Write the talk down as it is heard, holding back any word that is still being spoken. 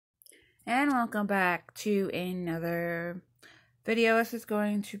And welcome back to another video. This is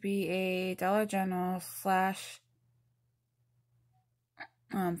going to be a Dollar General slash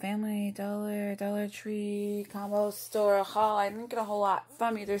Family Dollar Tree combo store haul. I didn't get a whole lot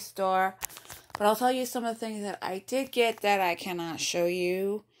from either store, but I'll tell you some of the things that I did get that I cannot show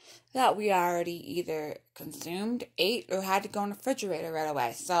you that we already either consumed, ate, or had to go in the refrigerator right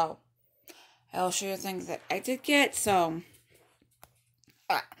away. So I'll show you things that I did get. So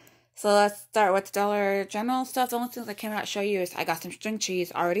let's start with the Dollar General stuff. The only things I cannot show you is I got some string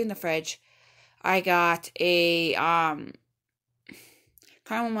cheese already in the fridge. I got a caramel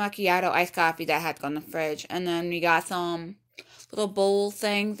macchiato iced coffee that had to go in the fridge. And then we got some little bowl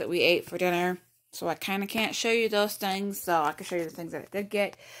things that we ate for dinner. So I kind of can't show you those things. So I can show you the things that I did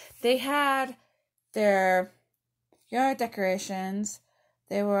get. They had their yard decorations.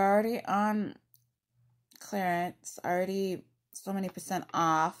 They were already on clearance. Already so many percent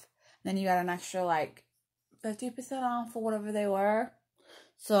off. Then you got an extra, 50% off for whatever they were.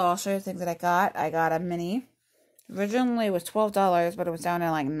 So I'll show you the things that I got. I got a mini. Originally it was $12, but it was down to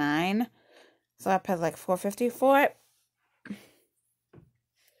 $9. So I paid $4.50 for it.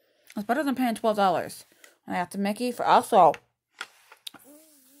 It's better than paying $12. And I got the Mickey for also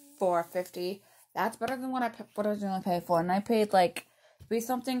 $4.50. That's better than what I originally paid for. And I paid $3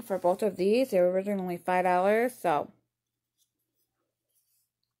 something for both of these. They were originally $5. So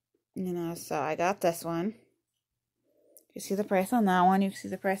so I got this one. You see the price on that one. You can see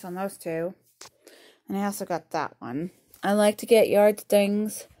the price on those two. And I also got that one. I like to get yard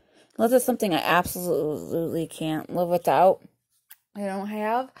things. Unless it's something I absolutely can't live without. I don't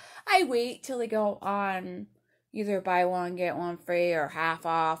have. I wait till they go on either buy one, get one free, or half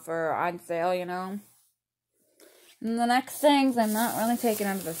off, or on sale, And the next things I'm not really taking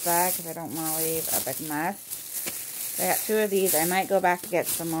out of this bag because I don't want to leave a big mess. I got 2 of these. I might go back and get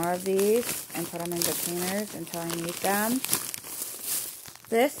some more of these and put them in containers until I need them.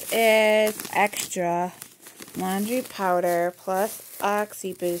 This is extra laundry powder plus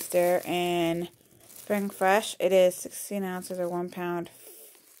Oxy Booster and Spring Fresh. It is 16 ounces or 1 pound,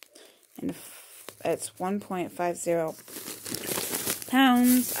 and it's 1.50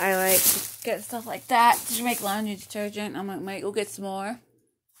 pounds. I like to get stuff like that to make laundry detergent. I might go get some more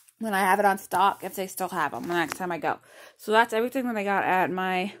when I have it on stock, if they still have them the next time I go. So that's everything that I got at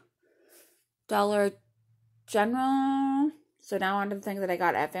my Dollar General. So now on to the things that I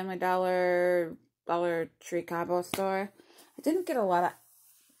got at Family Dollar Tree combo store. I didn't get a lot of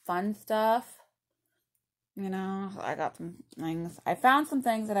fun stuff. I got some things. I found some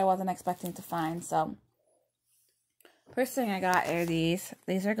things that I wasn't expecting to find. So first thing I got are these.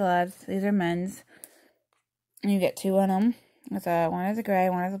 These are gloves. These are men's. And you get 2 of them. One is a gray,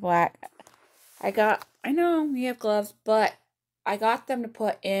 one is a black. I know we have gloves, but I got them to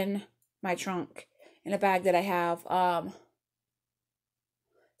put in my trunk in a bag that I have.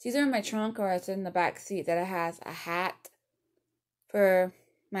 It's either in my trunk or it's in the back seat that it has a hat for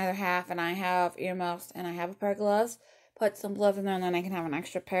my other half, and I have earmuffs and I have a pair of gloves. Put some gloves in there, and then I can have an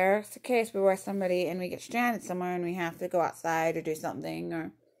extra pair in case we're with somebody and we get stranded somewhere and we have to go outside or do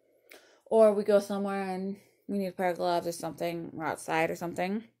something, or we go somewhere and we need a pair of gloves or something. We're outside or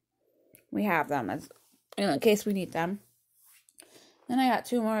something. We have them in case we need them. Then I got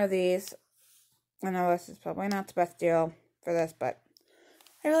 2 more of these. I know this is probably not the best deal for this, but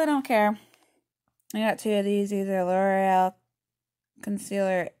I really don't care. I got 2 of these. These are L'Oreal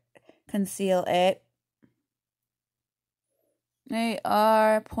Conceal It. They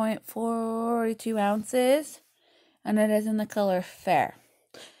are 0.42 ounces, and it is in the color Fair.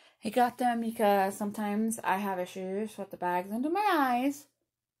 I got them because sometimes I have issues with the bags under my eyes.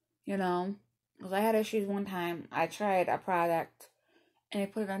 Because I had issues one time. I tried a product and I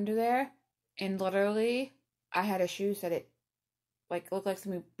put it under there, and literally I had issues that it looked like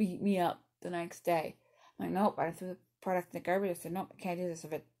somebody beat me up the next day. I'm like, nope, I threw the product in the garbage. I said, nope, I can't do this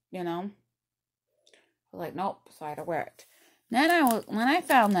if it, I was like, nope, so I had to wear it. Then when I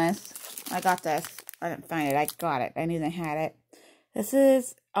found this, I got this. I didn't find it, I got it. I knew they had it. This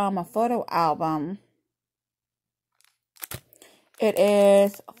is a photo album. It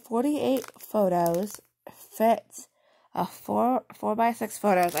is 48 photos. Fits 4x6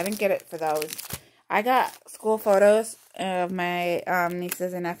 photos. I didn't get it for those. I got school photos of my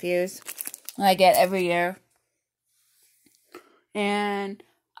nieces and nephews that I get every year. And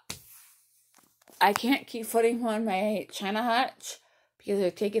I can't keep putting on my China hutch because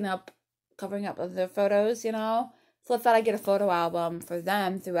they're covering up other photos, So I thought I'd get a photo album for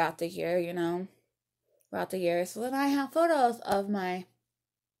them throughout the year, throughout the year. So that I have photos of my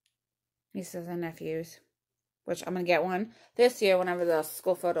nieces and nephews. which I'm going to get one this year whenever the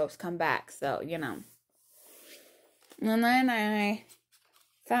school photos come back. So, you know. And then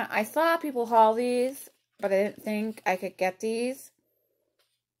I saw people haul these, but I didn't think I could get these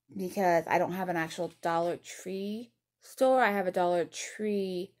because I don't have an actual Dollar Tree store. I have a Dollar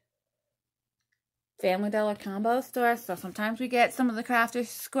Tree Family Dollar combo store, so sometimes we get some of the Crafter's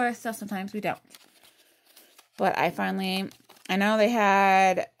Square stuff, sometimes we don't. But I know they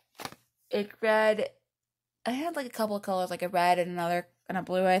had a red, I had like a couple of colors, like a red and a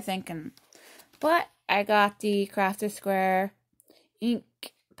blue, I think, but I got the Crafter's Square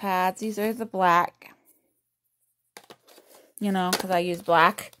ink pads. These are the black, you know, because I use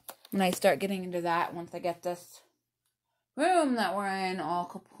black. When I start getting into that, once I get this room that we're in all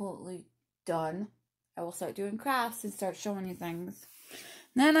completely done, I will start doing crafts and start showing you things.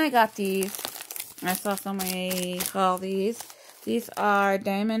 And then I got these. I saw somebody haul these. These are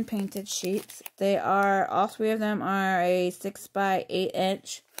diamond painted sheets. They are, all three of them are a 6 by 8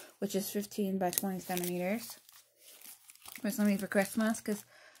 inch, which is 15 by 20 centimeters. For somebody for Christmas, because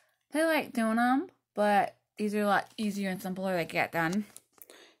they like doing them, but these are a lot easier and simpler to get done.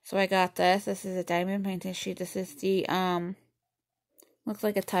 So I got this. This is a diamond painted sheet. This is the, looks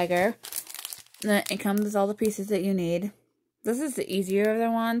like a tiger. Then it comes with all the pieces that you need. This is the easier of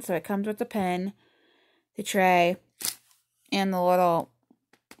the ones, so it comes with the pen, the tray, and the little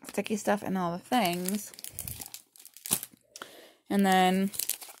sticky stuff and all the things. And then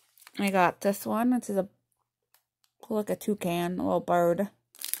I got this one. This is like a toucan, a little bird.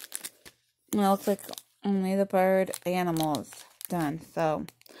 And it looks like only the bird, the animal is done. So,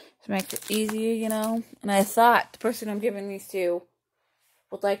 to make it easier, you know. And I thought the person I'm giving these to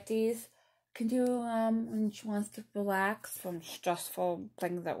would like these. Can do when she wants to relax from stressful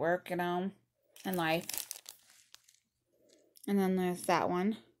things at work, you know, and life. And then there's that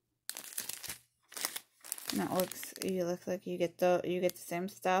one. And that looks like you get the same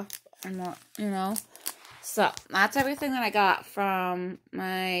stuff and more, you know. So that's everything that I got from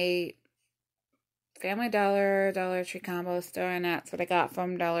my Family Dollar, Dollar Tree combo store, and that's what I got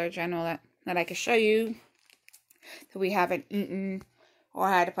from Dollar General that I can show you that we haven't eaten or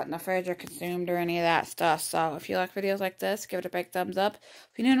had to put in the fridge or consumed or any of that stuff. So if you like videos like this, give it a big thumbs up.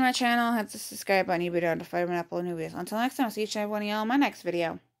 If you're new to my channel, hit the subscribe button. You'll be notified when I upload new videos. Until next time, I'll see each and every one of y'all in my next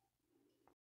video.